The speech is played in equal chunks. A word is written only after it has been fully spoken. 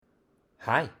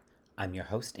Hi, I'm your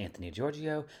host, Anthony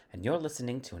Giorgio, and you're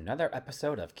listening to another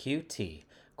episode of QT,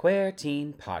 Queer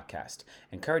Teen Podcast,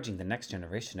 encouraging the next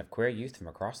generation of queer youth from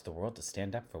across the world to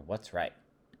stand up for what's right.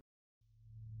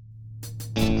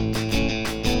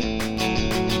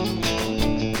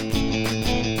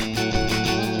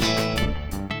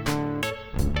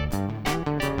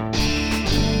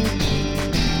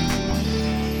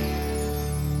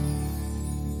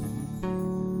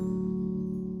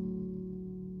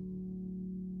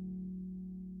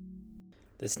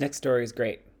 This next story is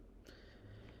great.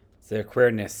 It's their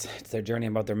queerness, it's their journey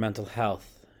about their mental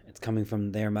health. It's coming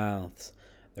from their mouths.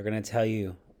 They're going to tell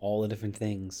you all the different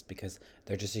things because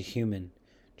they're just a human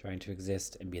trying to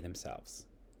exist and be themselves.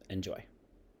 Enjoy.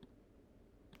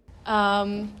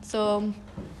 So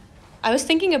I was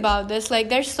thinking about this, like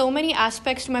there's so many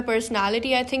aspects to my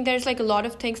personality. I think there's like a lot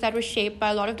of things that were shaped by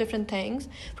a lot of different things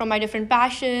from my different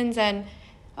passions and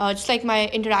just like my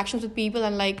interactions with people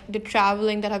and like the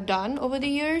traveling that I've done over the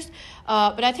years.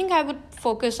 But I think I would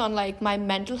focus on like my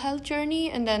mental health journey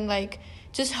and then like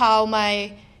just how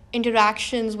my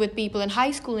interactions with people in high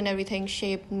school and everything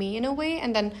shaped me in a way,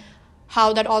 and then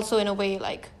how that also in a way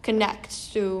like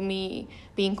connects to me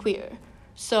being queer.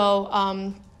 So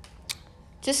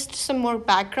just some more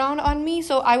background on me.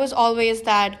 So I was always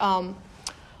that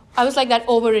I was like that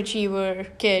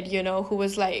overachiever kid, who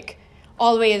was like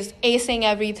always acing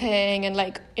everything and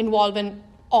like involved in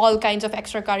all kinds of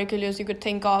extracurriculars you could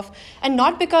think of. And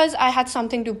not because I had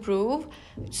something to prove,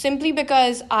 simply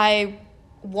because I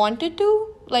wanted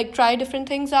to like try different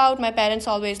things out. My parents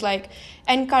always like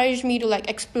encouraged me to like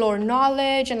explore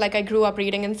knowledge, and like I grew up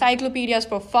reading encyclopedias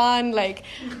for fun. Like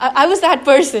I was that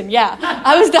person. Yeah,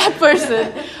 I was that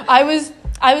person. I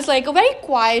was like a very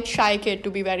quiet, shy kid,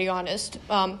 to be very honest.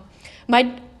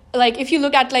 My like if you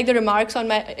look at like the remarks on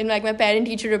my parent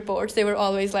teacher reports, they were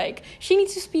always like, she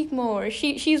needs to speak more,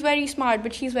 she's very smart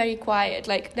but she's very quiet.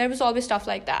 Like there was always stuff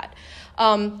like that.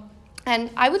 And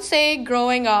I would say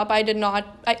growing up I did not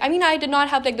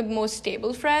have like the most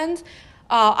stable friends.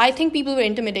 I think people were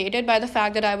intimidated by the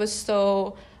fact that I was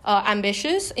so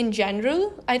ambitious in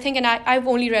general, I think, and I've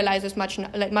only realized this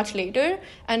much later.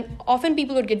 And often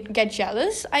people would get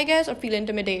jealous, I guess, or feel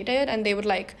intimidated, and they would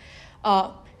like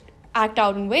act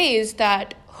out in ways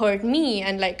that hurt me,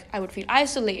 and like I would feel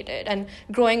isolated. And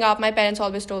growing up, my parents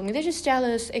always told me, they're just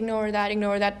jealous, ignore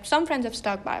that. Some friends have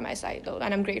stuck by my side though,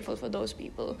 and I'm grateful for those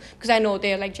people because I know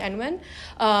they're like genuine.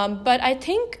 But I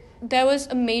think there was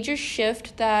a major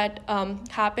shift that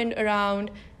happened around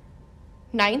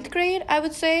 9th grade, I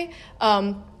would say.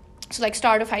 So like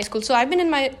start of high school. So I've been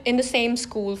in the same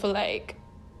school for like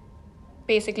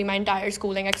basically my entire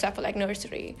schooling except for like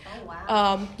nursery. Oh,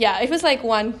 wow. Yeah, it was like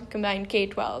one combined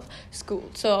K-12 school.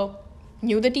 So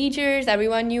knew the teachers,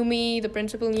 everyone knew me, the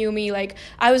principal knew me. Like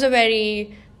I was a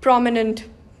very prominent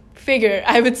figure,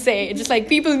 I would say. Just like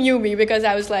people knew me because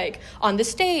I was like on the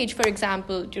stage, for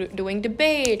example, doing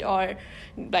debate or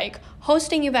like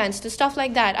hosting events, the stuff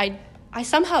like that. I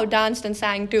somehow danced and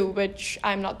sang too, which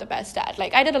I'm not the best at.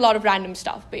 Like, I did a lot of random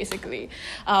stuff, basically.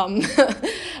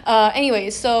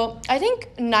 Anyways, so I think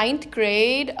 9th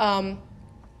grade, I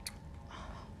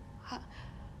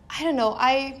don't know,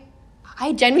 I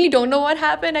genuinely don't know what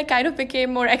happened. I kind of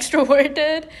became more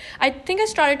extroverted. I think I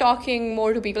started talking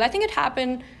more to people. I think it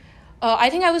happened...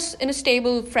 I think I was in a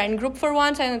stable friend group for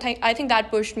once, and I think that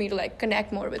pushed me to like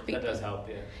connect more with people. That does help,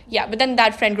 yeah. Yeah, but then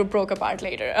that friend group broke apart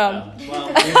later. Well, you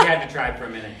had to try for a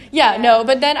minute. Yeah, no,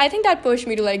 but then I think that pushed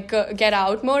me to like get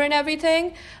out more and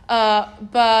everything.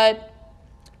 But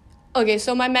okay,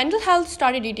 so my mental health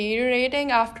started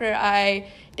deteriorating after I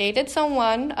dated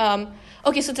someone.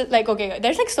 Okay, so there's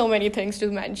like so many things to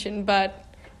mention, but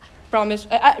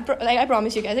I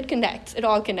promise you guys, it connects. It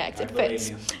all connects. It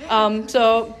fits.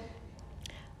 So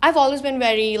I've always been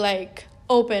very like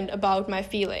open about my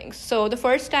feelings. So the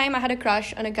first time I had a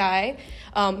crush on a guy,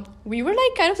 we were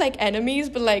like kind of like enemies,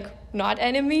 but like not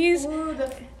enemies. Ooh,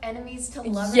 the enemies to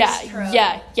lovers trope.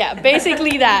 Yeah,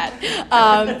 basically that.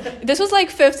 This was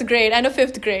like end of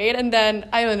fifth grade, and then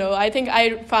I don't know, I think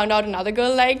I found out another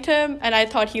girl liked him, and I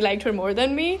thought he liked her more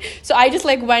than me. So I just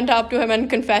like went up to him and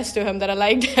confessed to him that I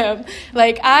liked him.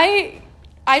 Like I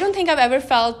don't think I've ever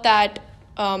felt that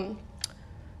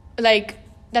like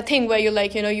that thing where you're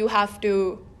like, you have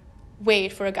to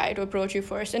wait for a guy to approach you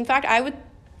first. In fact, I would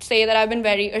say that I've been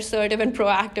very assertive and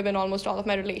proactive in almost all of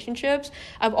my relationships.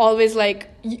 I've always like,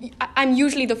 I'm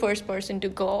usually the first person to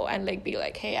go and like be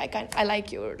like, hey, I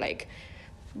like you, or like,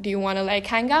 do you want to like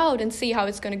hang out and see how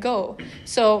it's going to go?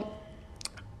 So,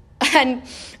 and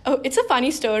it's a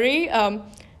funny story.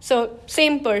 So,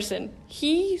 same person.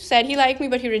 He said he liked me,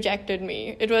 but he rejected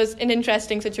me. It was an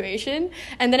interesting situation.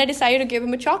 And then I decided to give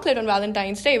him a chocolate on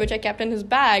Valentine's Day, which I kept in his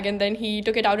bag. And then he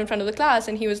took it out in front of the class,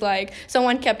 and he was like,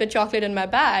 someone kept a chocolate in my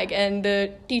bag. And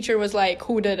the teacher was like,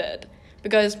 who did it?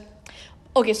 Because,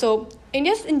 okay, so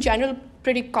India's in general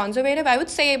pretty conservative, I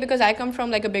would say, because I come from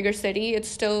like a bigger city. It's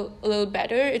still a little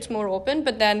better. It's more open,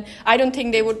 but then I don't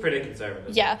think they would. Pretty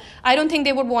conservative. Yeah, I don't think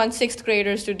they would want sixth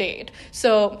graders to date.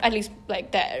 So at least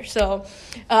like there. So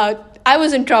I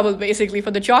was in trouble basically for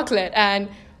the chocolate, and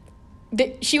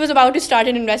she was about to start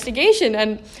an investigation,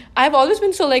 and I've always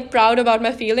been so like proud about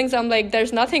my feelings. I'm like,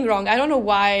 there's nothing wrong. I don't know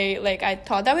why like I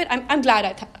thought that way. I'm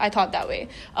glad I thought that way,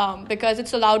 because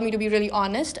it's allowed me to be really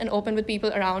honest and open with people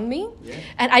around me. Yeah.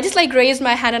 And I just like raised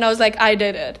my hand and I was like, I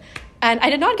did it, and I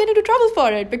did not get into trouble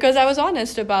for it because I was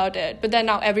honest about it. But then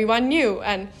now everyone knew,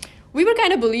 and we were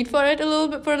kind of bullied for it a little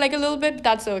bit. But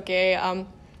that's okay.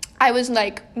 I was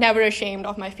like never ashamed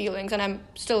of my feelings, and I'm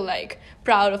still like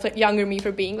proud of like younger me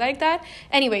for being like that.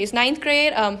 Anyways, 9th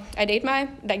grade, I date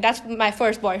that's my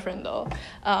first boyfriend though,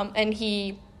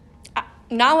 and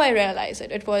now I realize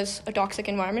it was a toxic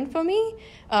environment for me.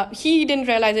 He didn't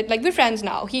realize it, like we're friends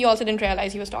now. He also didn't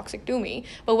realize he was toxic to me.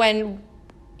 But when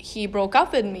he broke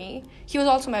up with me, he was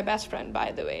also my best friend,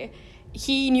 by the way.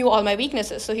 He knew all my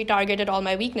weaknesses, so he targeted all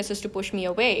my weaknesses to push me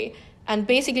away. And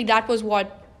basically that was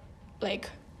what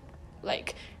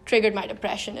like triggered my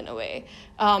depression in a way.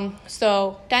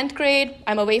 So 10th grade,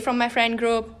 I'm away from my friend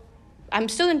group. I'm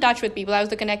still in touch with people. I was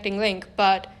the connecting link,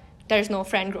 but there's no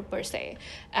friend group per se.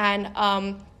 And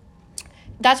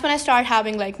that's when I started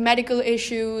having like medical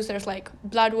issues. There's like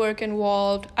blood work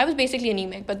involved. I was basically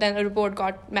anemic, but then a report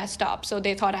got messed up, so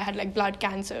they thought I had like blood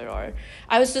cancer, or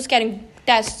I was just getting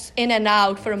tests in and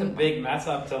out for a big mess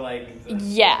up to like.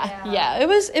 It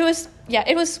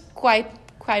was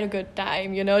quite a good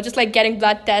time, just like getting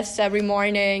blood tests every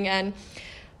morning. And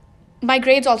my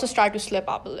grades also start to slip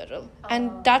up a little.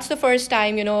 And that's the first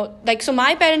time, like, so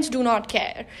my parents do not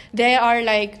care. They are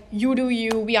like, you do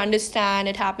you, we understand,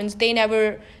 it happens. They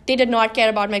did not care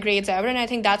about my grades ever. And I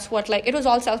think that's what, like, it was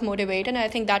all self-motivated. And I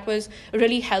think that was a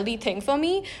really healthy thing for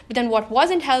me. But then what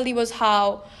wasn't healthy was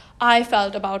how I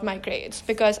felt about my grades,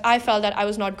 because I felt that I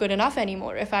was not good enough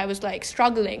anymore if I was like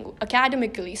struggling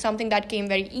academically, something that came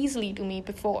very easily to me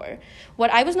before. What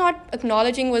I was not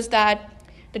acknowledging was that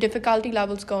the difficulty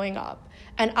level's going up,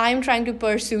 and I'm trying to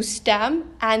pursue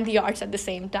STEM and the arts at the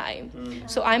same time. Mm-hmm.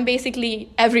 So I'm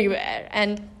basically everywhere,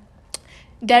 and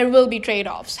there will be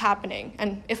trade-offs happening.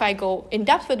 And if I go in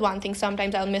depth with one thing,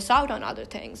 sometimes I'll miss out on other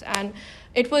things. And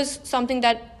it was something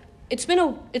that it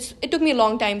took me a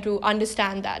long time to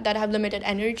understand that I have limited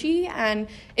energy, and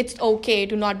it's okay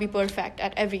to not be perfect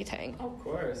at everything. Of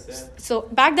course, yeah. So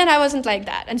back then I wasn't like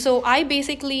that. And so I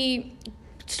basically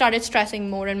started stressing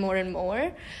more and more and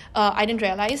more. I didn't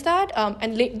realize that.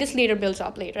 And this later builds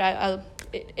up later.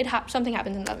 Something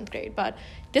happens in 11th grade, but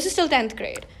this is still 10th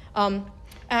grade.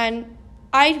 And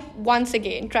I once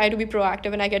again try to be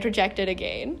proactive, and I get rejected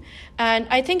again. And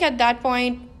I think at that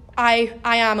point, I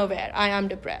am aware, I am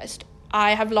depressed.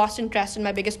 I have lost interest in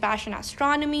my biggest passion,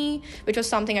 astronomy, which was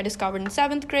something I discovered in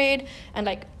 7th grade. And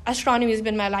like astronomy has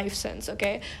been my life since,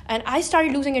 okay? And I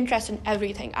started losing interest in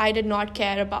everything. I did not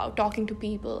care about talking to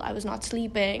people. I was not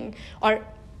sleeping. Or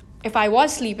if I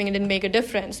was sleeping, it didn't make a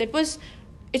difference.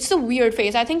 It's a weird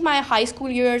phase. I think my high school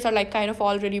years are like kind of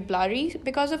all really blurry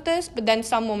because of this. But then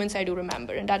some moments I do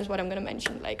remember. And that is what I'm going to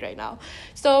mention like right now.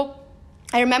 So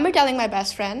I remember telling my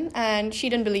best friend, and she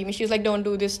didn't believe me. She was like, don't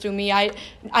do this to me.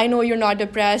 I know you're not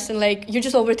depressed, and like you're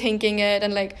just overthinking it.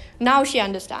 And like now she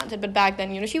understands it. But back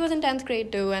then, she was in 10th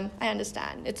grade too, and I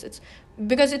understand. It's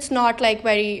because it's not like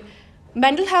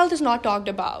mental health is not talked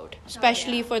about,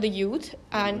 especially for the youth.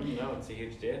 And no, it's a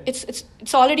huge deal.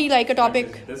 It's already like a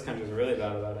topic. This country's really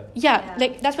bad about it. Yeah,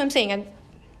 like that's what I'm saying. And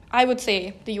I would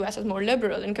say the US is more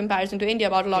liberal in comparison to India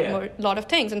about a lot of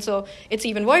things. And so it's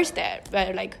even worse there,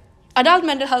 where like adult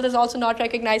mental health is also not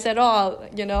recognized at all,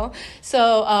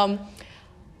 So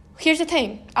here's the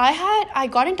thing. I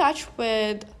got in touch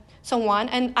with someone,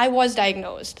 and I was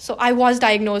diagnosed. So I was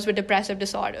diagnosed with depressive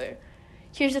disorder.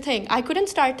 Here's the thing. I couldn't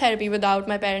start therapy without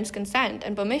my parents' consent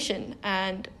and permission,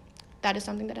 and that is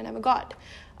something that I never got.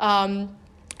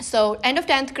 So end of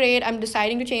 10th grade, I'm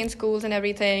deciding to change schools and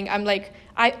everything. I'm like,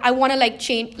 I want to like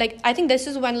change. Like, I think this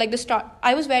is when like the start,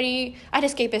 I had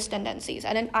escapist tendencies,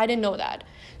 and I didn't know that.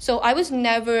 So I was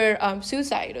never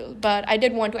suicidal, but I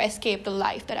did want to escape the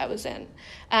life that I was in.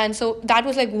 And so that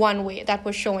was like one way that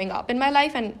was showing up in my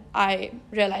life. And I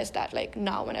realized that like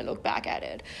now when I look back at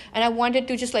it, and I wanted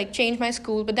to just like change my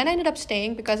school, but then I ended up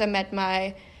staying because I met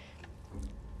my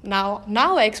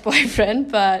now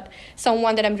ex-boyfriend, but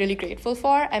someone that I'm really grateful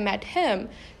for. I met him.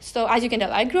 So as you can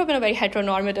tell, I grew up in a very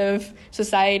heteronormative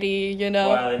society,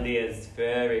 While India is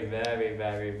very, very,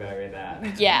 very, very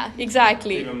that. Yeah,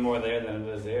 exactly. It's even more there than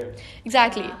it is here.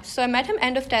 Exactly. Yeah. So I met him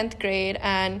end of 10th grade,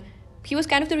 and he was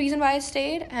kind of the reason why I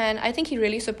stayed, and I think he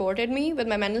really supported me with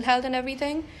my mental health and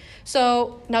everything.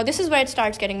 So now this is where it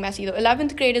starts getting messy. The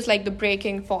 11th grade is like the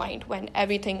breaking point when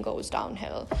everything goes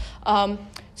downhill.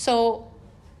 So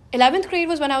 11th grade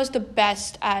was when I was the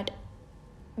best, I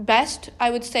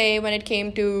would say, when it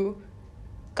came to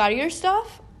career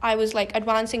stuff. I was like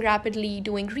advancing rapidly,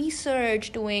 doing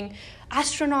research, doing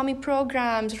astronomy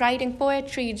programs, writing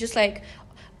poetry, just like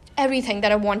everything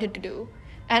that I wanted to do.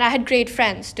 And I had great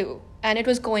friends too, and it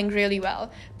was going really well.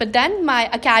 But then my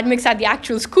academics at the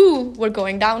actual school were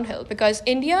going downhill because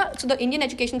the Indian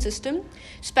education system,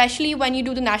 especially when you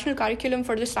do the national curriculum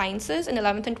for the sciences in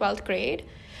 11th and 12th grade,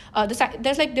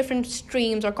 there's like different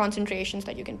streams or concentrations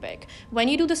that you can pick. When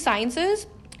you do the sciences,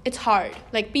 it's hard.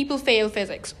 Like, people fail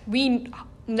physics.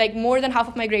 Like, more than half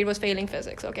of my grade was failing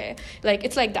physics, okay? Like,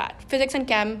 it's like that. Physics and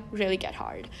chem really get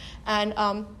hard. And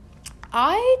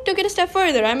I took it a step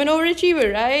further. I'm an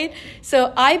overachiever, right?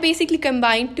 So I basically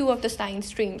combined two of the science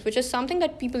streams, which is something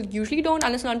that people usually don't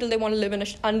unless and until they want to live in a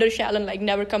undershell and like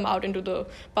never come out into the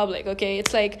public, okay?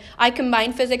 It's like I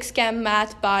combined physics, chem,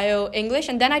 math, bio, English,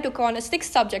 and then I took on a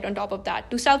sixth subject on top of that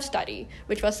to self-study,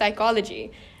 which was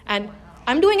psychology. And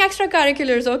I'm doing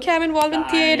extracurriculars, okay? I'm involved in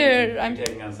theater. I'm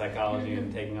taking on psychology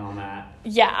and taking on that.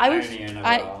 Yeah,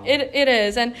 it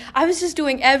is. And I was just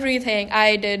doing everything.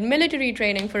 I did military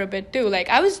training for a bit too. Like,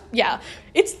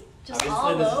 it's Just Obviously,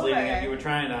 all this is over. leading up. You were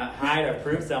trying to hide or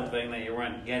prove something that you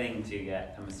weren't getting to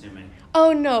yet, I'm assuming.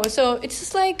 Oh no, so it's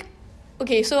just like,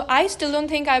 okay, so I still don't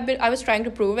think I was trying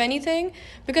to prove anything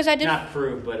because I didn't. Not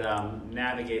prove, but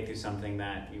navigate through something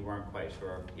that you weren't quite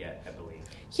sure of yet, I believe.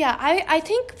 Yeah, I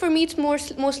think for me it's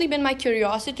mostly been my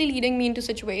curiosity leading me into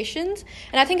situations,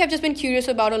 and I think I've just been curious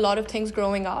about a lot of things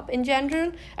growing up in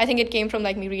general. I think it came from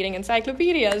like me reading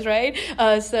encyclopedias, right?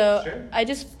 So Sure. I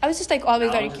was just like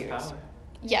always very Knowledge is curious. power.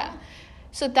 Yeah.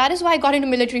 So that is why I got into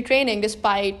military training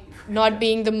despite not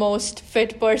being the most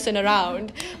fit person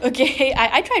around. Okay,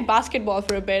 I tried basketball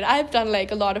for a bit. I've done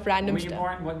like a lot of When random were you stuff.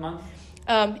 born? What month?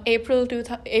 April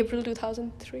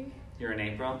 2003. You're in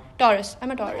April? Taurus. I'm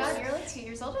a Oh my Taurus. god, you're like 2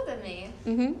 years older than me.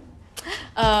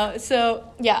 Mm-hmm. So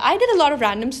yeah, I did a lot of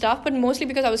random stuff, but mostly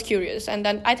because I was curious, and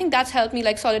then I think that's helped me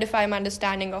like solidify my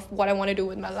understanding of what I want to do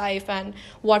with my life and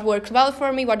what works well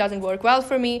for me, what doesn't work well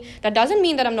for me. That doesn't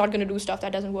mean that I'm not going to do stuff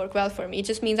that doesn't work well for me. It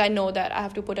just means I know that I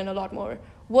have to put in a lot more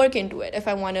work into it if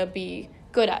I want to be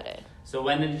good at it. So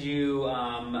when did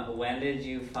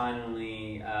you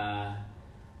finally,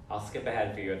 I'll skip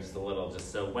ahead for you just a little,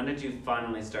 so when did you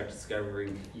finally start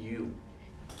discovering you?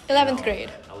 11th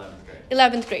grade. 11th grade.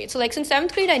 11th grade. So like since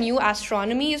 7th grade, I knew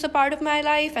astronomy is a part of my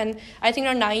life, and I think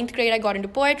around 9th grade I got into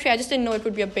poetry. I just didn't know it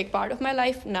would be a big part of my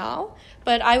life now.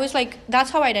 But I was like,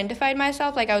 that's how I identified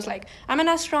myself. Like I was like, I'm an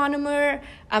astronomer,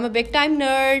 I'm a big time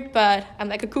nerd, but I'm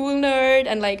like a cool nerd.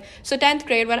 And like, so 10th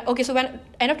grade, when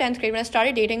end of 10th grade, when I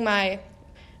started dating my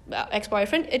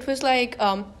ex-boyfriend, it was like,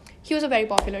 he was a very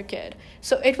popular kid.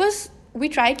 So we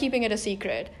tried keeping it a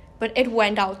secret, but it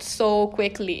went out so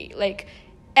quickly. Like,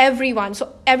 everyone's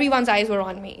eyes were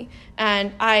on me,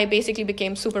 and I basically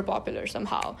became super popular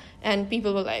somehow, and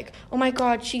people were like, oh my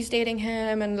god, she's dating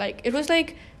him, and like it was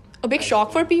like a big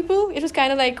shock for people. It was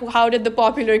kind of like, how did the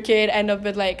popular kid end up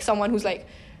with like someone who's like,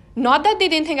 not that they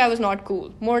didn't think I was not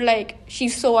cool, more like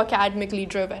she's so academically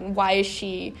driven, why is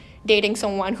she dating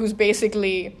someone who's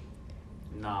basically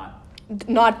not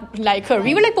like her?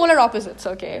 We were like polar opposites,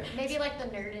 okay? Maybe like the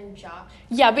nerd and jock.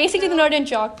 Yeah, basically the nerd and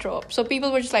jock trope. So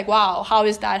people were just like, wow, how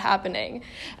is that happening?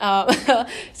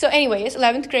 So anyways,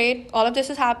 11th grade, all of this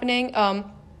is happening.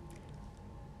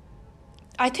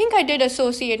 I think I did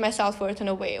associate my self-worth in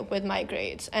a way with my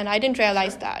grades, and I didn't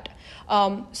realize that.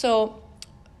 So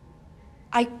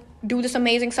I do this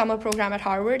amazing summer program at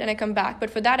Harvard, and I come back, but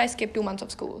for that I skipped 2 months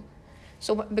of school.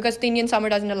 So because the Indian summer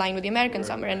doesn't align with the American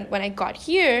summer, and when I got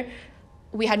here,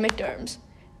 we had midterms.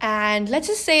 And let's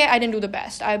just say I didn't do the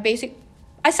best.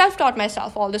 I self-taught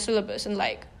myself all the syllabus in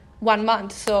like 1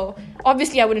 month. So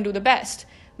obviously I wouldn't do the best.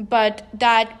 But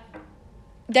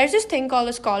there's this thing called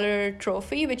a scholar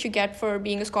trophy, which you get for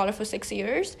being a scholar for 6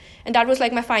 years. And that was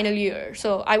like my final year.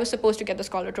 So I was supposed to get the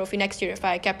scholar trophy next year if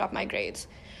I kept up my grades.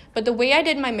 But the way I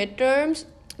did my midterms,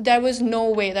 there was no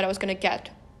way that I was going to get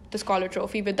the scholar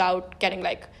trophy without getting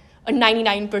like a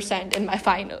 99% in my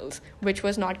finals, which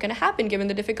was not going to happen given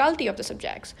the difficulty of the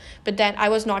subjects. But then I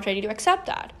was not ready to accept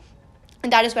that.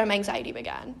 And that is where my anxiety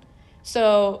began.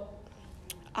 So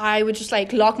I would just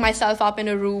like lock myself up in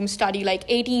a room, study like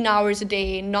 18 hours a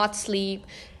day, not sleep.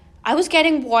 I was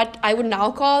getting what I would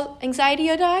now call anxiety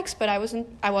attacks, but I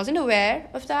wasn't aware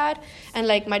of that. And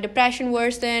like my depression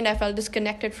worsened. I felt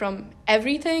disconnected from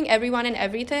everything, everyone and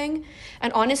everything.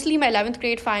 And honestly, my 11th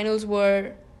grade finals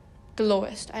were the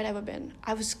lowest I'd ever been.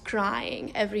 I was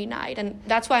crying every night, and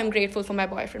that's why I'm grateful for my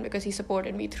boyfriend, because he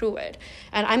supported me through it.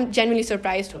 And I'm genuinely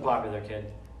surprised. The popular kid.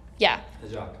 Yeah. The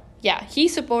jock. Yeah, he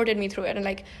supported me through it. And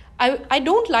like I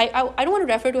don't want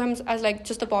to refer to him as like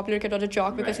just a popular kid or a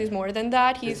jock, because Right. he's more than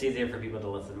that. It's easier for people to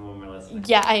listen when we're listening.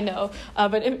 Yeah, I know.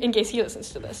 But in case he listens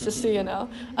to this, just so you know,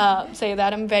 say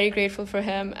that I'm very grateful for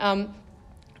him.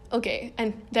 Okay,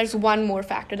 and there's one more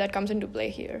factor that comes into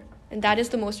play here, and that is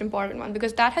the most important one,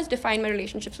 because that has defined my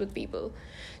relationships with people.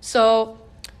 So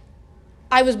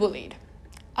I was bullied,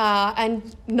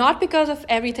 and not because of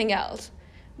everything else.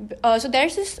 So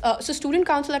there's this student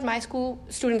council at my school,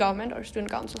 student government or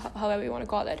student council, however you want to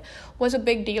call it, was a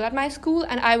big deal at my school,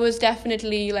 and I was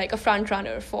definitely like a front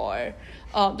runner for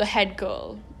the head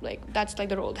girl. Like that's like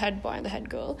the role, head boy and the head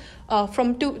girl.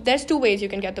 There's two ways you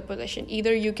can get the position.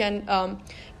 Either you can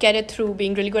get it through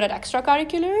being really good at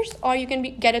extracurriculars, or you can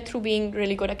get it through being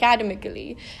really good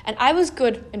academically. And I was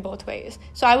good in both ways,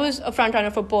 so I was a front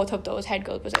runner for both of those head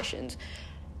girl positions.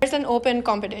 There's an open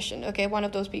competition, okay, one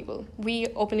of those people. We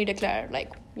openly declare,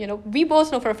 like, you know, we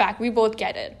both know for a fact, we both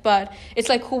get it, but it's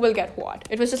like who will get what.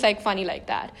 It was just like funny like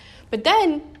that. But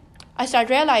then I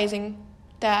started realizing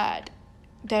that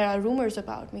there are rumors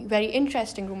about me, very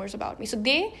interesting rumors about me. So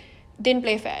they didn't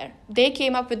play fair. They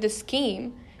came up with this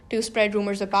scheme to spread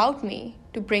rumors about me,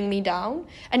 to bring me down,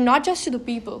 and not just to the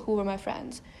people who were my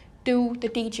friends, to the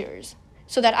teachers,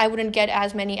 so that I wouldn't get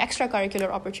as many extracurricular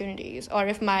opportunities, or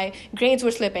if my grades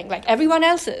were slipping like everyone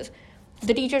else's,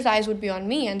 the teachers' eyes would be on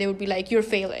me, and they would be like, you're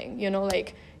failing, you know,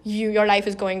 like your life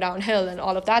is going downhill and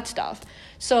all of that stuff.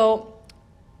 So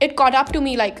it caught up to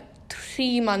me like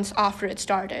 3 months after it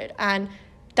started, and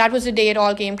that was the day it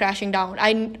all came crashing down.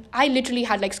 I literally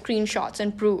had like screenshots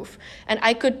and proof, and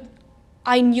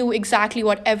I knew exactly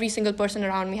what every single person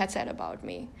around me had said about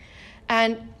me.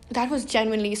 And that was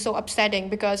genuinely so upsetting,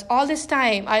 because all this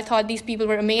time I thought these people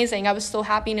were amazing. I was so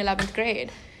happy in 11th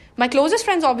grade. My closest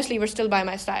friends obviously were still by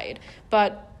my side,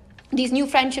 but these new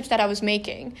friendships that I was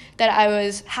making, that I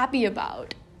was happy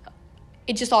about,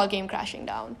 it just all came crashing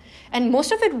down. And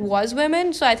most of it was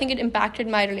women, so I think it impacted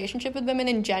my relationship with women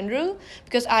in general,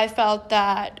 because I felt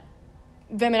that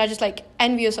women are just like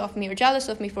envious of me or jealous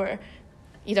of me for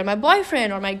either my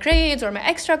boyfriend or my grades or my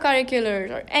extracurriculars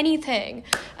or anything.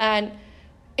 And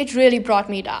it really brought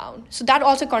me down. So that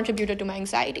also contributed to my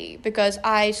anxiety, because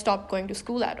I stopped going to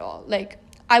school at all. Like,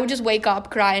 I would just wake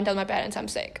up, cry, and tell my parents I'm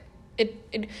sick.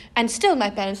 And still my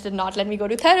parents did not let me go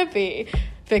to therapy,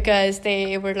 because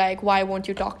they were like, why won't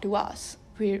you talk to us?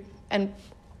 And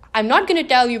I'm not going to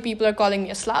tell you people are calling me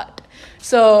a slut.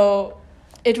 So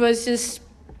it was just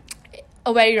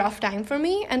a very rough time for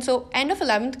me. And so end of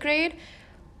 11th grade,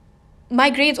 my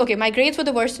grades were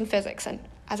the worst in physics. And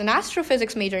as an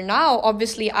astrophysics major now,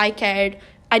 obviously I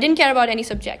didn't care about any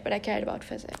subject, but I cared about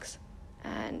physics.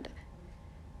 And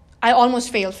I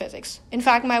almost failed physics. In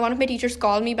fact, one of my teachers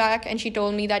called me back, and she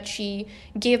told me that she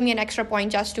gave me an extra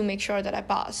point just to make sure that I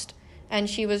passed. And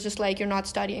she was just like, you're not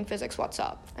studying physics, what's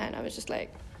up? And I was just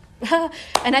like,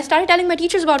 and I started telling my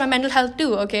teachers about my mental health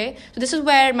too, okay? So this is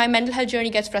where my mental health journey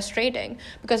gets frustrating,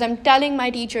 because I'm telling my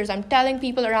teachers, I'm telling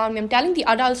people around me, I'm telling the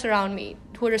adults around me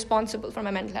who are responsible for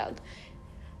my mental health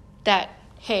that,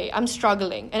 hey, I'm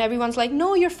struggling. And everyone's like,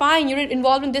 no, you're fine. You're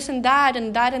involved in this and that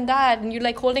and that and that. And you're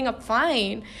like holding up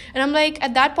fine. And I'm like,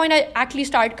 at that point, I actually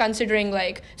start considering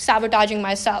like sabotaging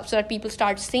myself, so that people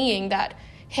start seeing that,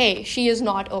 hey, she is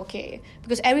not okay.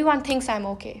 Because everyone thinks I'm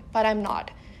okay, but I'm not.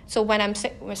 So when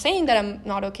we're saying that I'm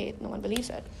not okay, no one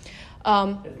believes it.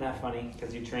 Isn't that funny?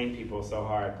 Because you train people so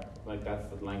hard. Like, that's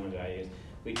the language I use.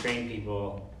 We train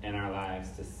people in our lives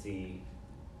to see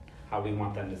how we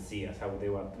want them to see us,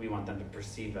 we want them to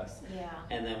perceive us. Yeah.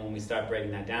 And then when we start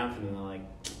breaking that down for them, they're like,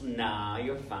 nah,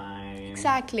 you're fine.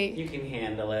 Exactly. You can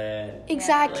handle it.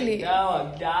 Exactly. Like,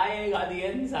 no, I'm dying on the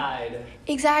inside.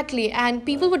 Exactly. And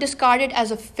people would discard it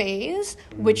as a phase,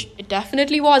 which it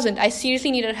definitely wasn't. I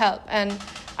seriously needed help. And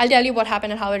I'll tell you what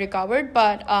happened and how I recovered.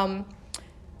 But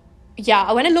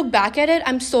yeah, when I look back at it,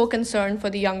 I'm so concerned for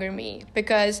the younger me,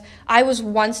 because I was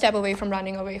one step away from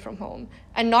running away from home.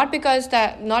 And not because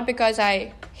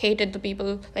I hated the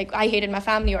people, like I hated my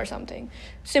family or something,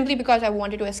 simply because I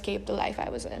wanted to escape the life I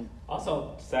was in.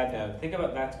 Also, side note, think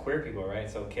about that's queer people, right?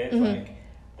 So kids like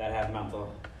that have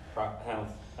mental health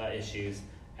issues,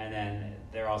 and then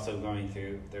they're also going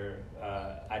through their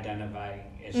identifying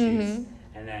issues.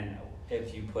 and then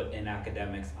if you put in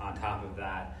academics on top of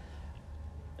that,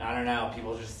 I don't know,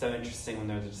 people are just so interesting when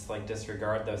they're just like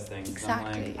disregard those things.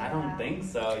 Exactly. I'm like, I don't think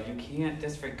so. You can't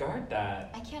disregard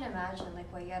that. I can't imagine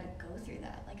like why you had to go through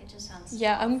that. Like it just sounds.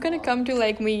 Yeah, I'm gonna awful. come to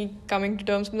like me coming to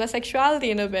terms with my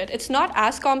sexuality in a bit. It's not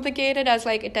as complicated as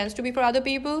like it tends to be for other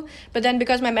people, but then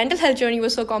because my mental health journey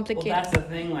was so Well, complicated. that's the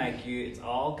thing. Like it's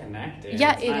all connected.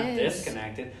 Yeah, it's it not is.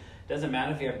 disconnected. Doesn't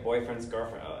matter if you have boyfriends,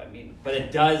 girlfriend. I mean, but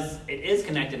it does. It is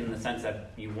connected in the sense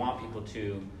that you want people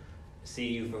to see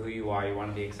you for who you are. You want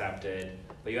to be accepted,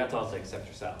 but you have to also accept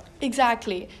yourself.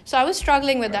 Exactly. So I was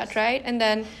struggling with that, right? And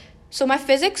then, so my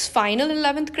physics final in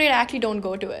 11th grade, I actually don't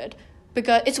go to it.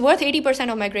 Because it's worth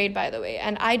 80% of my grade, by the way.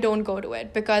 And I don't go to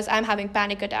it because I'm having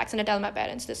panic attacks. And I tell my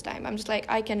parents this time, I'm just like,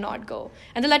 I cannot go.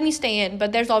 And they let me stay in.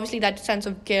 But there's obviously that sense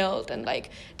of guilt. And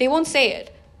like, they won't say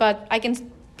it, but I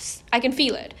can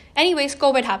feel it. Anyways,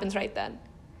 COVID happens right then.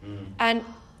 And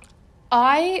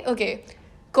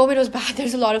COVID was bad.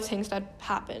 There's a lot of things that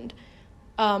happened.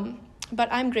 But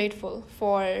I'm grateful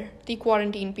for the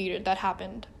quarantine period that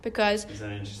happened because, Isn't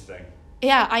that interesting?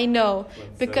 yeah, I know, That's so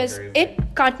because crazy.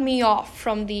 it cut me off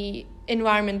from the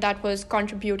environment that was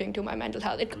contributing to my mental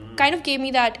health. It kind of gave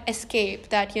me that escape,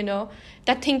 that, you know,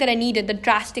 that thing that I needed, the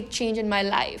drastic change in my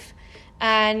life.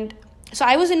 And so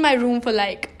I was in my room for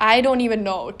like, I don't even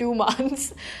know, 2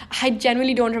 months. I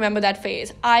genuinely don't remember that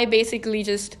phase. I basically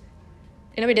just,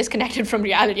 in a way, disconnected from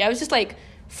reality. I was just like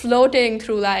floating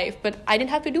through life, but I didn't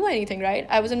have to do anything, right?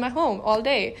 I was in my home all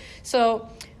day. So,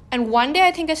 and one day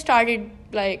I think I started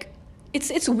like,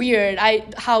 it's weird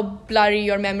how blurry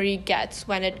your memory gets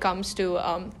when it comes to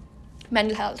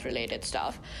mental health related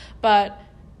stuff. But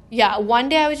yeah, one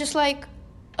day I was just like,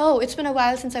 oh, it's been a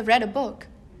while since I've read a book.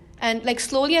 And like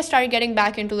slowly I started getting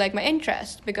back into like my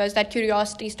interest because that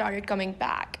curiosity started coming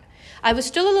back. I was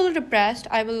still a little depressed,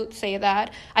 I will say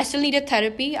that. I still needed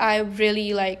therapy. I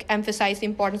really like emphasized the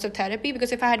importance of therapy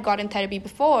because if I had gotten therapy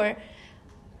before,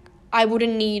 I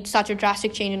wouldn't need such a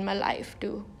drastic change in my life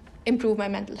to improve my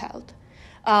mental health.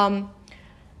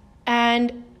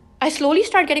 And I slowly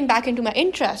started getting back into my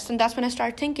interests, and that's when I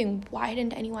started thinking, why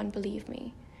didn't anyone believe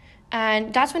me?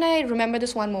 And that's when I remember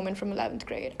this one moment from 11th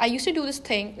grade. I used to do this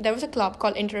thing. There was a club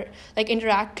called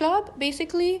Interact Club,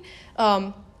 basically.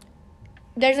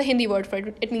 There's a Hindi word for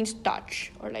it. It means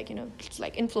touch, or like, you know, it's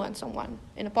like influence someone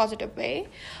in a positive way.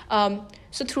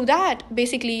 So through that,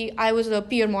 basically, I was a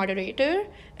peer moderator,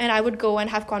 and I would go and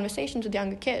have conversations with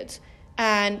younger kids.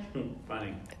 And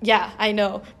Funny. yeah, I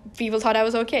know. People thought I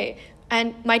was okay.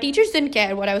 And my teachers didn't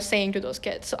care what I was saying to those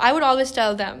kids. So I would always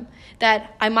tell them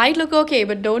that I might look okay,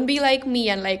 but don't be like me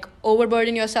and like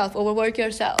overburden yourself, overwork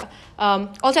yourself.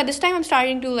 Also at this time I'm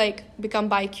starting to like become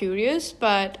bi-curious,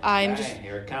 but I'm just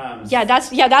Here it comes.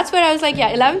 that's where I was like,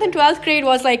 11th and 12th grade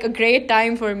was like a great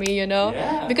time for me, you know.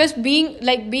 Yeah. Because being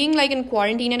in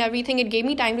quarantine and everything, it gave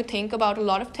me time to think about a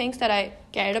lot of things that I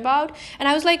cared about. And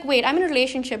I was like, wait, I'm in a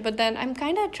relationship, but then I'm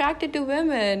kind of attracted to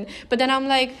women. But then I'm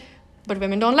like, but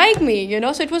women don't like me, you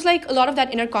know. So it was like a lot of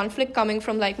that inner conflict coming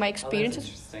from like my experiences. Oh,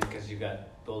 that's interesting because you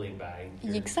got bullied by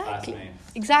your Exactly.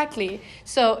 classmates. Exactly.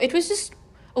 So it was just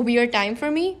a weird time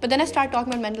for me. But then I started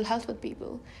talking about mental health with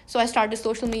people. So I started a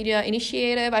social media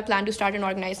initiative. I plan to start an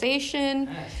organization.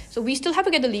 Nice. So we still have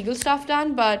to get the legal stuff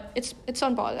done, but it's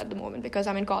on pause at the moment because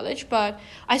I'm in college. But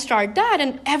I start that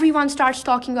and everyone starts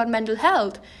talking about mental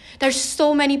health. There's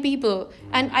so many people.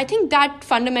 And I think that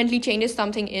fundamentally changes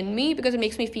something in me because it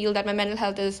makes me feel that my mental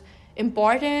health is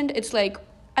important. It's like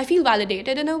I feel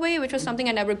validated in a way, which was something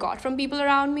I never got from people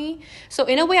around me. So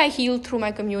in a way, I healed through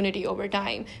my community over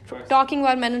time. course. Talking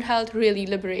about mental health really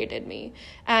liberated me.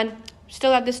 And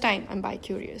still at this time, I'm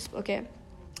bi-curious, okay?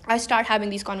 I start having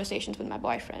these conversations with my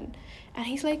boyfriend. And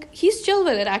he's chill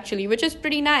with it, actually, which is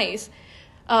pretty nice.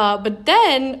 But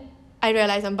then I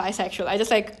realize I'm bisexual.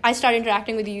 I start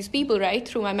interacting with these people, right,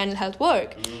 through my mental health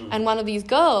work. And one of these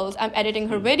girls, I'm editing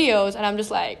her videos, and I'm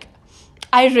just like,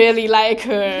 I really like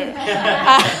her.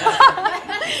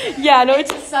 Yeah, no, It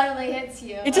just suddenly hits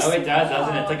you. It just- Oh, it does,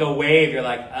 doesn't it? It's like a wave. You're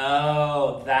like,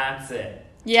 oh, that's it.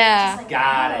 yeah. Just like,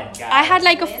 Got wow. it. I had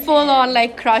like a Women. full-on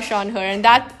like crush on her, and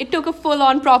that it took a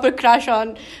full-on proper crush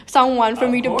on someone for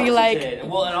Of me to course be it like, did.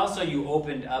 Well, and also you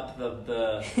opened up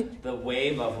the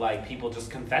wave of like people just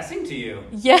confessing to you.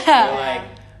 You're yeah, like,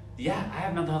 yeah, I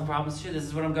have mental health problems too. This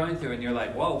is what I'm going through, and you're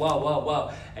like, whoa, whoa, whoa,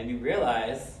 whoa, and you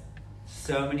realize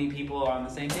so many people are on the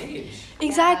same page.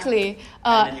 exactly.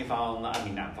 And then you fall in love. I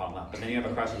mean, not fall in love, but then you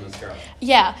have a crush on this girl.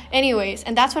 Yeah. Anyways,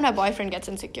 and that's when my boyfriend gets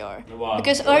insecure Well,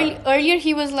 because sure. earlier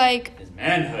he was like, His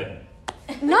manhood.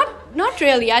 not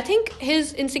really. I think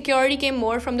his insecurity came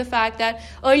more from the fact that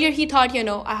earlier he thought,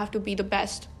 I have to be the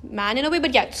best man in a way,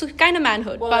 but yeah, so kind of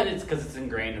manhood. Well, but it's because it's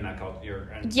ingrained in that culture.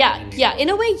 yeah, in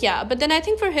a way, yeah. But then I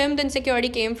think for him, the insecurity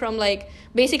came from like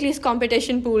basically his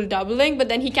competition pool doubling, but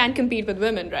then he can't compete with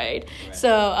women, right?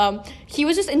 So he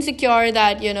was just insecure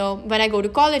that, you know, when I go to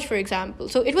college, for example,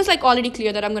 so it was like already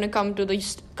clear that I'm going to come to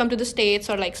the States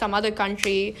or like some other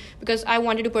country, because I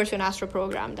wanted to pursue an astro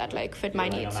program that like fit my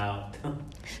needs. I'm out.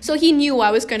 So he knew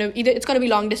I was it's gonna be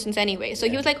long distance anyway. So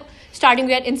he was like starting to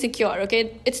get insecure.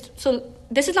 Okay,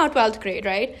 this is now 12th grade,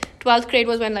 right? 12th grade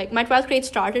was when like my 12th grade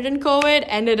started in COVID,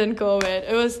 ended in COVID.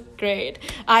 It was great.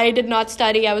 I did not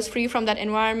study. I was free from that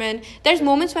environment. There's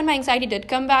moments when my anxiety did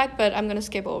come back, but I'm gonna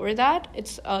skip over that.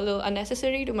 It's a little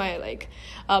unnecessary to my like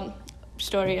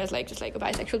story as like just like a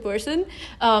bisexual person.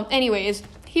 Anyways,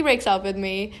 he breaks up with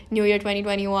me. New Year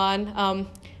 2021.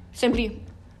 Simply,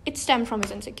 it stemmed from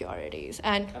his insecurities,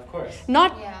 and Of course.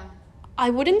 I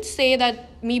wouldn't say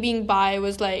that me being bi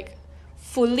was like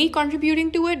fully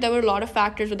contributing to it. There were a lot of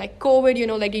factors with like COVID, you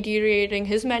know, like deteriorating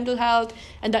his mental health,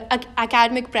 and the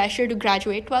academic pressure to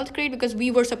graduate 12th grade, because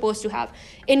we were supposed to have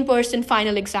in-person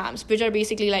final exams, which are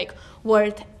basically like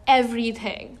worth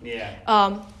everything.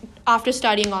 After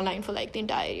studying online for like the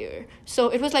entire year. So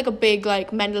it was like a big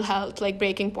like mental health like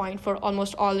breaking point for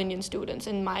almost all Indian students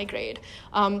in my grade.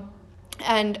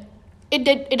 And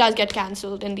it does get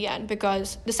cancelled in the end,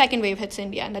 because the second wave hits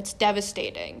India, and that's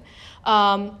devastating.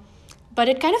 But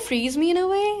it kind of frees me in a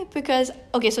way, because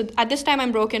okay, so at this time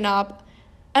I'm broken up,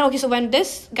 and okay, so when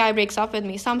this guy breaks up with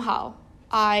me, somehow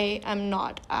I am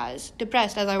not as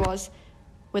depressed as I was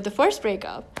with the first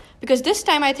breakup, because this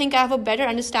time I think I have a better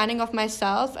understanding of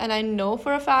myself, and I know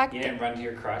for a fact. You didn't run to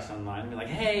your crush online and be like,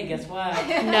 hey, guess what?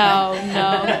 No.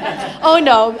 Oh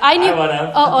no, I knew. I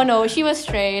would've. Oh no, she was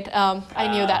straight. I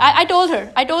knew that. I told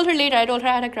her later. I told her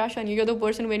I had a crush on you. You're the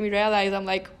person who made me realize I'm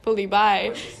like fully bi.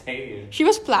 What'd she say to you? She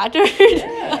was flattered.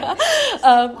 Yeah.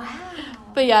 Wow.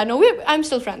 But yeah, no, I'm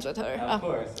still friends with her. Of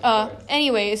course.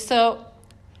 Anyway, so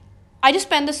I just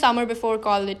spent the summer before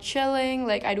college chilling.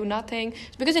 Like, I do nothing.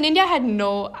 Because in India, I had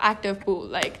no active pool.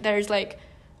 Like, there's like,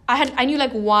 I knew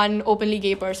like one openly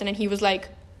gay person, and he was like,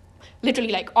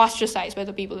 literally like ostracized by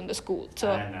the people in the school.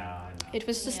 So I know. it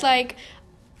was just like,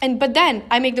 but then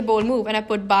I make the bold move and I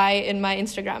put bi in my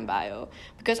Instagram bio,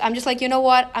 because I'm just like, you know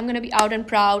what? I'm going to be out and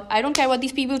proud. I don't care what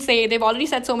these people say. They've already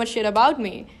said so much shit about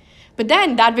me. But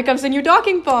then that becomes the new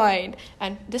talking point.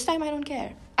 And this time I don't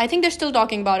care. I think they're still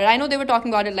talking about it. I know they were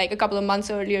talking about it like a couple of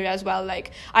months earlier as well.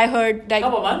 Like, I heard like... A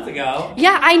couple months ago?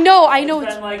 Yeah, I know.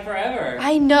 It's been like forever.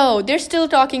 I know. They're still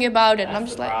talking about it. That's and I'm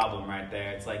just the like... problem right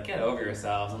there. It's like, get over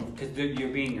yourselves. Because you're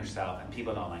being yourself, and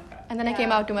people don't like that. And then I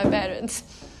came out to my parents.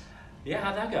 Yeah,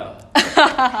 how'd that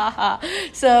go?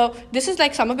 So this is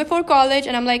like summer before college,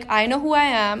 and I'm like, I know who I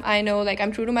am. I know, like,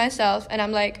 I'm true to myself. And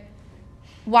I'm like,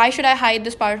 why should I hide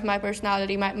this part of my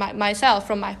personality, myself,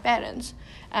 from my parents?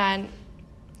 And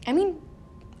I mean,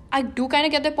 I do kind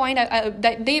of get the point.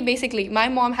 They basically, my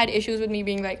mom had issues with me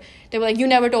being like, they were like, you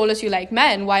never told us you like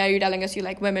men. Why are you telling us you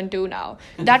like women too now?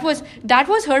 That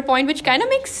was her point, which kind of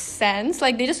makes sense.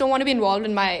 Like, they just don't want to be involved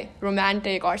in my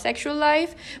romantic or sexual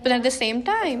life. But at the same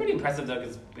time... It's pretty impressive, though,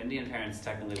 because Indian parents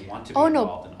technically want to be Oh, no.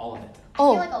 involved in all of it. I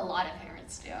feel like a lot of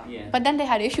parents do. Yeah. But then they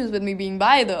had issues with me being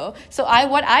bi, though. So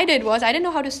what I did was, I didn't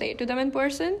know how to say it to them in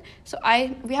person. So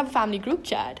we have a family group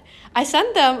chat. I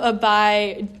sent them a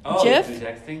bi GIF. Through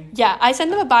texting? Yeah, I sent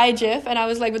them a bi GIF, and I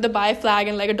was like with the bi flag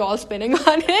and like a doll spinning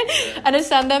on it. And I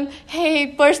sent them, hey,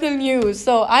 personal news.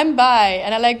 So I'm bi,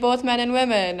 and I like both men and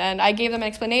women. And I gave them an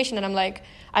explanation, and I'm like,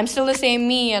 I'm still the same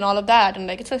me and all of that. And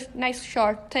like, it's a nice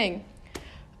short thing.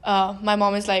 My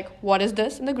mom is like, what is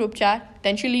this in the group chat?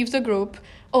 Then she leaves the group.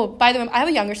 Oh, by the way, I have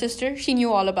a younger sister. She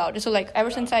knew all about it. So like,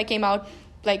 ever since I came out,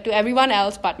 like, to everyone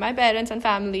else but my parents and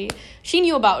family, she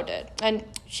knew about it. And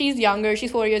she's younger.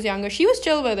 She's 4 years younger. She was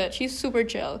chill with it. She's super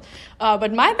chill.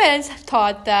 But my parents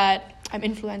thought that I'm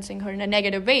influencing her in a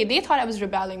negative way. They thought I was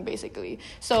rebelling, basically.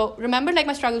 So remember, like,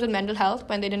 my struggles with mental health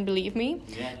when they didn't believe me?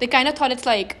 Yeah. They kind of thought it's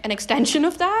like an extension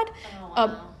of that. Oh,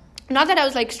 wow. Not that I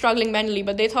was like struggling mentally,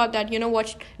 but they thought that, you know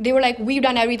what, they were like, we've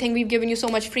done everything, we've given you so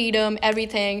much freedom,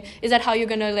 everything. Is that how you're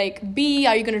gonna like be?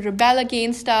 Are you gonna rebel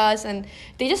against us? And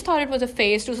they just thought it was a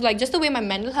phase. It was like just the way my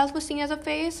mental health was seen as a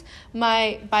phase,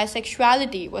 my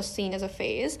bisexuality was seen as a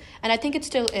phase, and I think it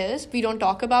still is. We don't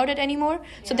talk about it anymore.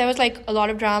 So there was like a lot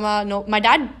of drama. No, my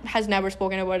dad has never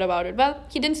spoken a word about it. Well,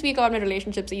 he didn't speak about my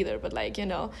relationships either, but like, you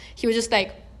know, he was just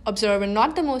like observant,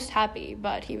 not the most happy,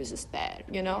 but he was just there,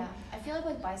 you know. Yeah. I feel like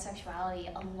with bisexuality,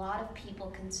 a lot of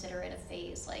people consider it a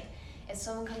phase. Like, if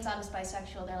someone comes out as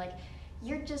bisexual, they're like,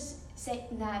 you're just saying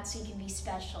that so you can be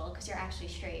special because you're actually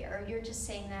straight, or you're just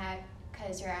saying that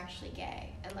because you're actually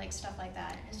gay and like stuff like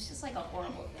that. It's just like a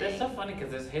horrible thing. That's so funny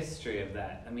because there's history of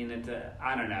that. I mean,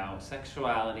 I don't know,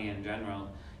 sexuality in general.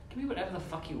 It can be whatever the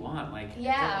fuck you want. Like,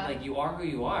 Yeah. like you are who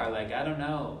you are. Like, I don't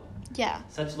know. Yeah.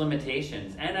 Such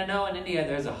limitations. And I know in India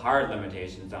there's a hard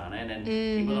limitations on it, and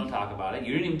people don't talk about it.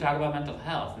 You didn't even talk about mental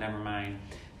health, never mind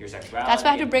your sexuality. That's why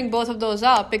I have to bring both of those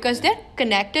up, because they're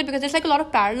connected, because there's like a lot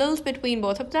of parallels between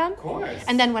both of them. Of course.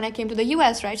 And then when I came to the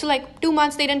US, right? So like 2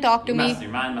 months they didn't talk to me.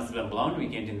 Your mind must have been blown when you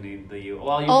came to the U.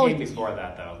 Well, you Oh, came before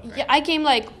that, though. Right? Yeah, I came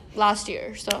like last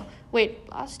year. So wait,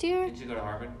 last year? Did you go to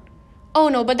Harvard? Oh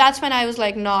no, but that's when I was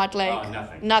like not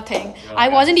like nothing. You're I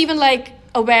like, wasn't even like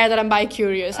aware that I'm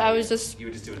bi-curious. I was just You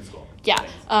were just doing school. yeah.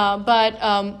 Thanks.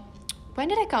 But when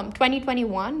did I come?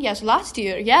 2021? Yes, last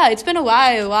year. Yeah, it's been a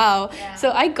while. Wow. Yeah.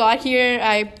 So I got here.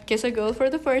 I kissed a girl for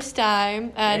the first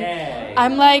time, and Yay.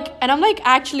 I'm like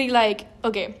actually like,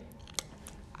 okay,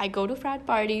 I go to frat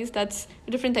parties. That's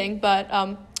a different thing, but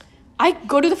I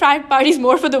go to the frat parties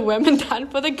more for the women than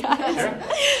for the guys. Sure.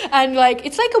 And like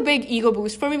it's like a big ego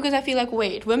boost for me, because I feel like,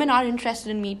 wait, women are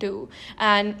interested in me too.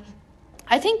 And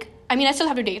I mean, I still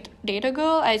have to date a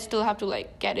girl. I still have to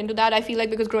like get into that. I feel like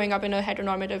because growing up in a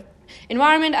heteronormative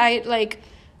environment, I like,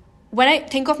 when I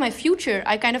think of my future,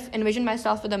 I kind of envision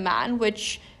myself with a man,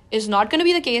 which is not going to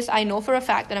be the case. I know for a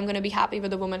fact that I'm going to be happy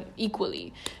with a woman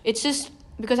equally. It's just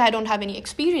because I don't have any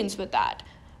experience with that.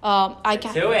 I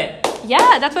can't Do it.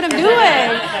 Yeah, that's what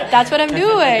I'm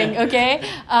doing. Okay.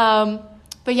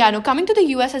 But yeah, no, coming to the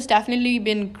US has definitely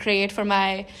been great for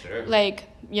my Sure. like,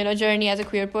 journey as a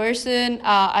queer person.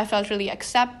 I felt really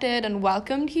accepted and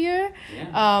welcomed here.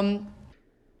 Yeah.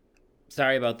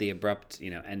 Sorry about the abrupt,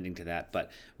 ending to that,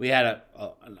 but we had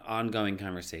an ongoing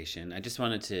conversation. I just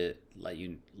wanted to let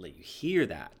you hear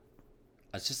that.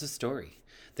 It's just a story.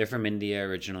 They're from India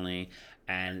originally,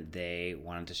 and they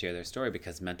wanted to share their story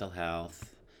because mental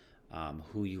health,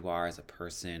 who you are as a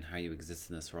person, how you exist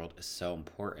in this world is so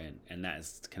important, and that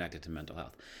is connected to mental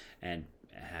health. And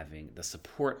having the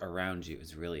support around you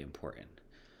is really important.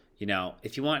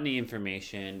 If you want any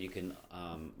information, you can,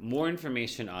 more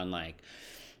information on like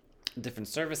different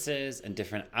services and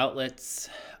different outlets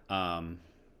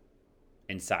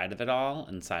inside of it all,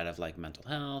 inside of like mental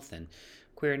health and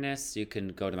queerness, you can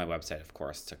go to my website, of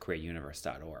course, to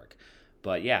queeruniverse.org.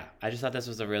 But yeah, I just thought this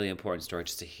was a really important story,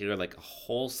 just to hear like a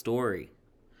whole story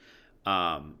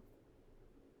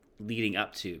leading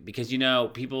up to, because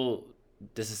people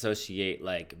disassociate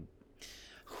like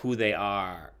who they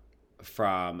are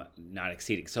from not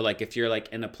exceeding. So like if you're like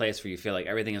in a place where you feel like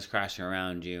everything is crashing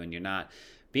around you and you're not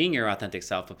being your authentic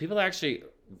self, but people are actually,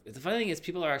 the funny thing is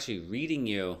people are actually reading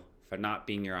you for not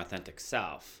being your authentic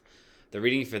self. They're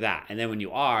reading you for that. And then when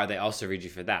you are, they also read you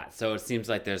for that. So it seems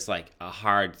like there's like a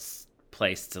hard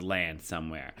place to land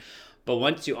somewhere. But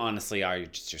once you honestly are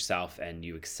just yourself and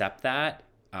you accept that,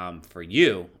 for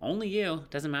you, only you,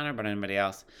 doesn't matter about anybody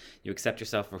else, you accept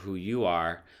yourself for who you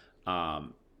are,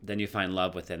 then you find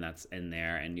love within that's in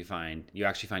there, and you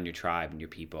actually find your tribe and your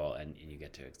people, and you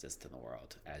get to exist in the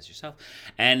world as yourself.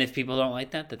 And if people don't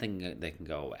like that, then they can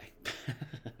go away,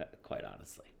 quite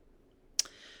honestly.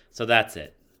 So that's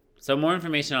it. So more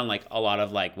information on like a lot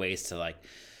of like ways to like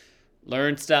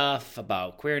learn stuff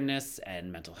about queerness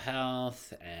and mental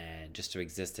health and just to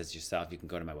exist as yourself, you can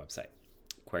go to my website,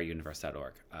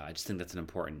 queeruniverse.org. I just think that's an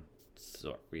important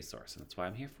resource, and that's why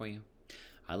I'm here for you.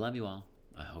 I love you all.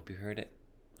 I hope you heard it.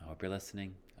 I hope you're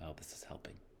listening. I hope this is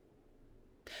helping.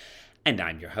 And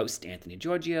I'm your host, Anthony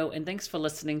Giorgio, and thanks for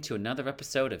listening to another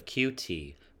episode of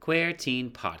QT, Queer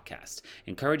Teen Podcast,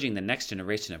 encouraging the next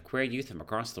generation of queer youth from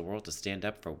across the world to stand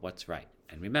up for what's right.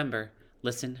 And remember,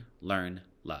 listen, learn,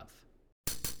 love.